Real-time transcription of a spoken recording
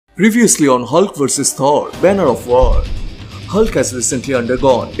Previously on Hulk vs Thor, Banner of War. Hulk has recently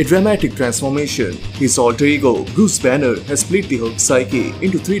undergone a dramatic transformation. His alter ego, Bruce Banner, has split the Hulk's psyche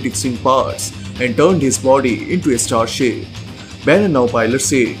into three distinct parts and turned his body into a starship. Banner now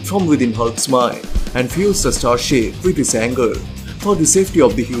pilots it from within Hulk's mind and fuels the starship with his anger. For the safety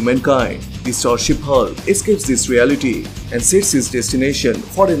of the humankind, the starship Hulk escapes this reality and sets his destination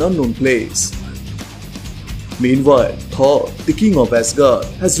for an unknown place. Meanwhile, Thor, the king of Asgard,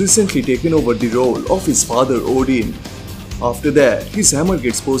 has recently taken over the role of his father Odin. After that, his hammer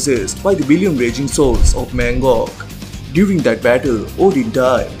gets possessed by the billion raging souls of Mangok. During that battle, Odin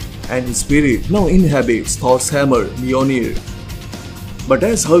died, and his spirit now inhabits Thor's hammer Mjolnir. But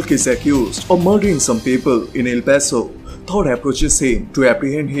as Hulk is accused of murdering some people in El Paso, Thor approaches him to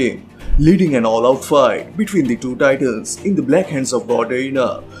apprehend him, leading an all-out fight between the two titans in the Black Hands of God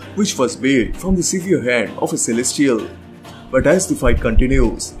arena, which was built from the severe hand of a celestial. But as the fight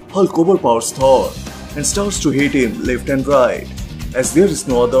continues, Hulk overpowers Thor and starts to hit him left and right. As there is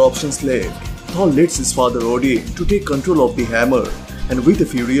no other options left, Thor lets his father Odin to take control of the hammer, and with a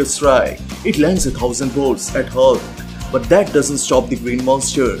furious strike, it lands 1,000 bolts at Hulk. But that doesn't stop the green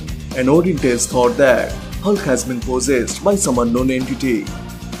monster, and Odin tells Thor that Hulk has been possessed by some unknown entity.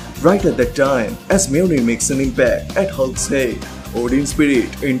 Right at that time, as Mjolnir makes an impact at Hulk's head, Odin's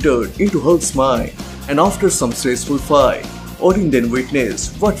spirit entered into Hulk's mind, and after some stressful fight, Odin then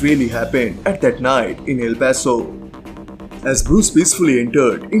witnessed what really happened at that night in El Paso. As Bruce peacefully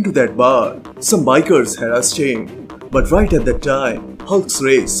entered into that bar, some bikers harassed him, but right at that time, Hulk's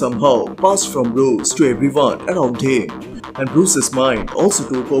rage somehow passed from Bruce to everyone around him, and Bruce's mind also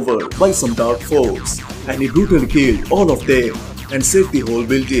took over by some dark force, and he brutally killed all of them and set the whole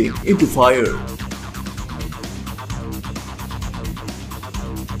building into fire.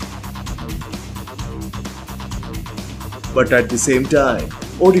 But at the same time,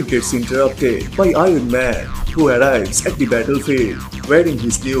 Odin gets interrupted by Iron Man, who arrives at the battlefield wearing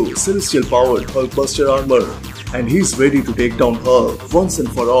his new celestial-powered Hulkbuster armor, and he's ready to take down Hulk once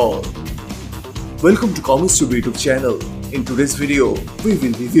and for all. Welcome to Comicstube YouTube channel. In today's video, we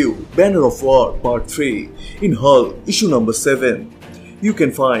will review Banner of War Part 3 in Hulk issue number 7. You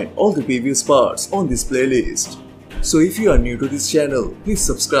can find all the previous parts on this playlist. So if you are new to this channel, please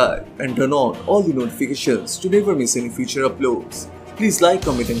subscribe and turn on all the notifications to never miss any future uploads. Please like,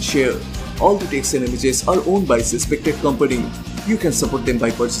 comment and share. All the text and images are owned by its respected company. You can support them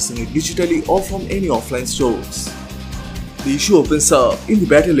by purchasing it digitally or from any offline stores. The issue opens up in the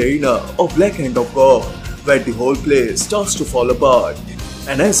battle arena of Black Hand of God, where the whole place starts to fall apart.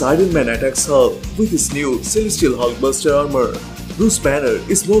 And as Iron Man attacks Hulk with his new Celestial Hulkbuster armor, Bruce Banner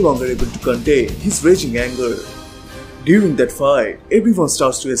is no longer able to contain his raging anger. During that fight, everyone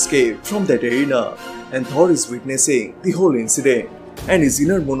starts to escape from that arena, and Thor is witnessing the whole incident, and his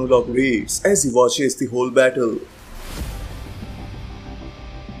inner monologue reads as he watches the whole battle.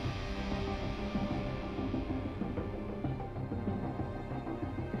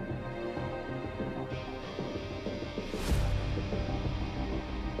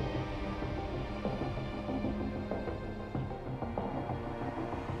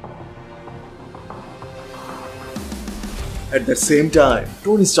 At the same time,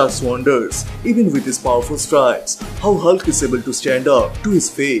 Tony Stark wonders, even with his powerful strikes, how Hulk is able to stand up to his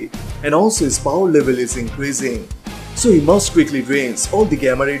feet, and also his power level is increasing. So he must quickly drains all the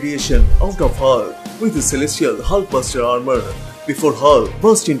gamma radiation out of Hulk with his celestial Hulkbuster armor before Hulk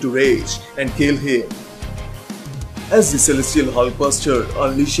bursts into rage and kill him. As the celestial Hulkbuster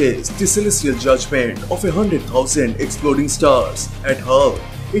unleashes the celestial judgment of 100,000 exploding stars at Hulk,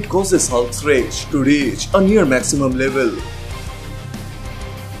 it causes Hulk's rage to reach a near maximum level.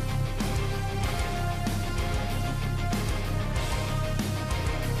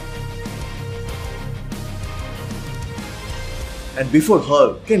 And before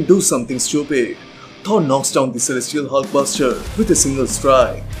Hulk can do something stupid, Thor knocks down the celestial Hulkbuster with a single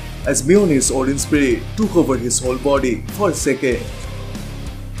strike, as Mjolnir's Odin spirit took over his whole body for a second.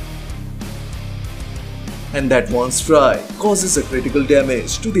 And that one strike causes a critical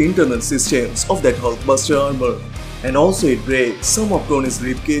damage to the internal systems of that Hulkbuster armor, and also it breaks some of Tony's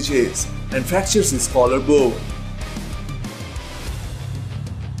rib cages and fractures his collarbone.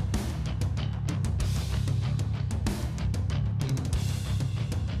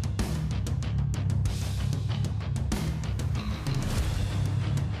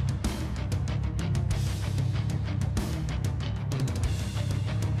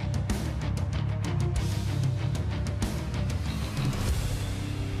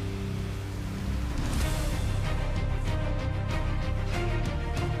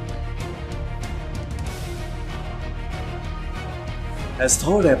 As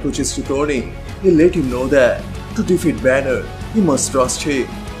Thor approaches to Tony, he let him know that to defeat Banner, he must trust him,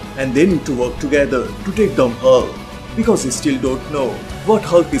 and they need to work together to take down Hulk, because they still don't know what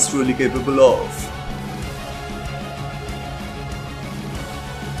Hulk is truly capable of.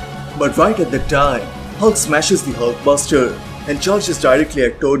 But right at that time, Hulk smashes the Hulkbuster and charges directly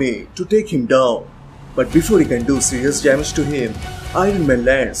at Tony to take him down. But before he can do serious damage to him, Iron Man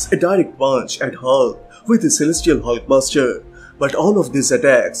lands a direct punch at Hulk with his Celestial Hulkbuster, but all of these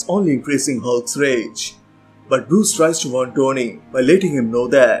attacks only increasing Hulk's rage. But Bruce tries to warn Tony by letting him know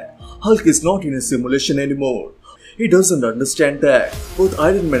that Hulk is not in a simulation anymore. He doesn't understand that both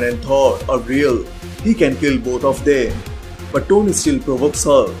Iron Man and Thor are real. He can kill both of them. But Tony still provokes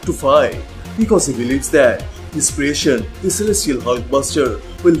Hulk to fight because he believes that his creation, the Celestial Hulkbuster,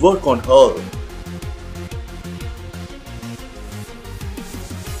 will work on Hulk.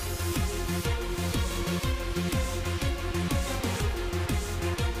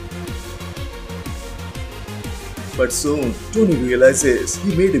 But soon, Tony realizes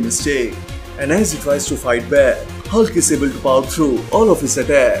he made a mistake, and as he tries to fight back, Hulk is able to power through all of his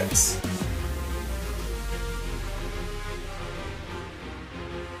attacks.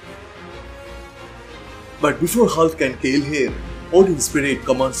 But before Hulk can kill him, Odin's spirit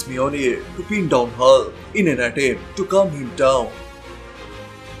commands Mjolnir to pin down Hulk in an attempt to calm him down.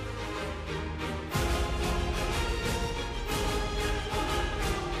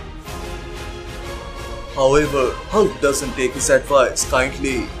 However, Hulk doesn't take his advice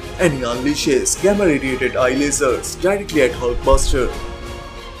kindly, and he unleashes gamma-radiated eye lasers directly at Hulkbuster.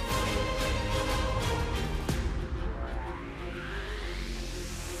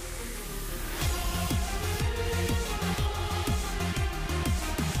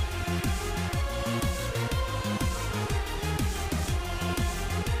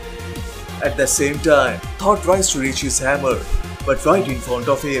 At the same time, Thor tries to reach his hammer, but right in front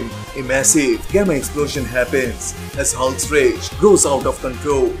of him, a massive gamma explosion happens as Hulk's rage grows out of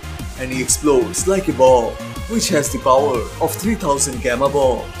control, and he explodes like a bomb, which has the power of 3000 gamma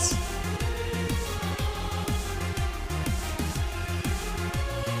bombs.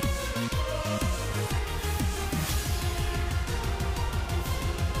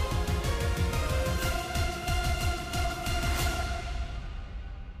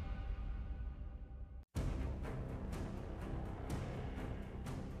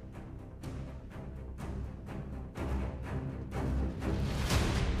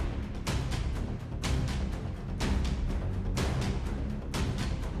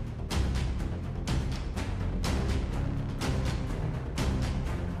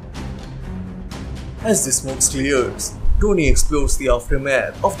 As the smoke clears, Tony explores the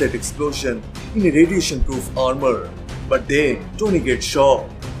aftermath of that explosion in a radiation-proof armor. But then, Tony gets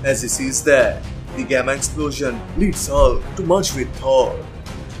shocked as he sees that the gamma explosion leads Hulk to merge with Thor.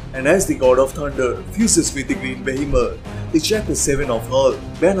 And as the God of Thunder fuses with the Green Behemoth, the Chapter 7 of Hulk,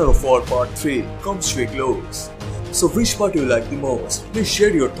 Banner of War Part 3 comes to a close. So which part you like the most? Please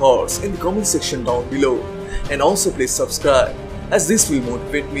share your thoughts in the comment section down below. And also please subscribe, as this will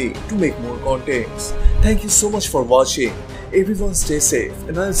motivate me to make more contents. Thank you so much for watching. Everyone stay safe,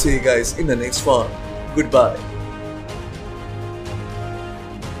 and I'll see you guys in the next one. Goodbye.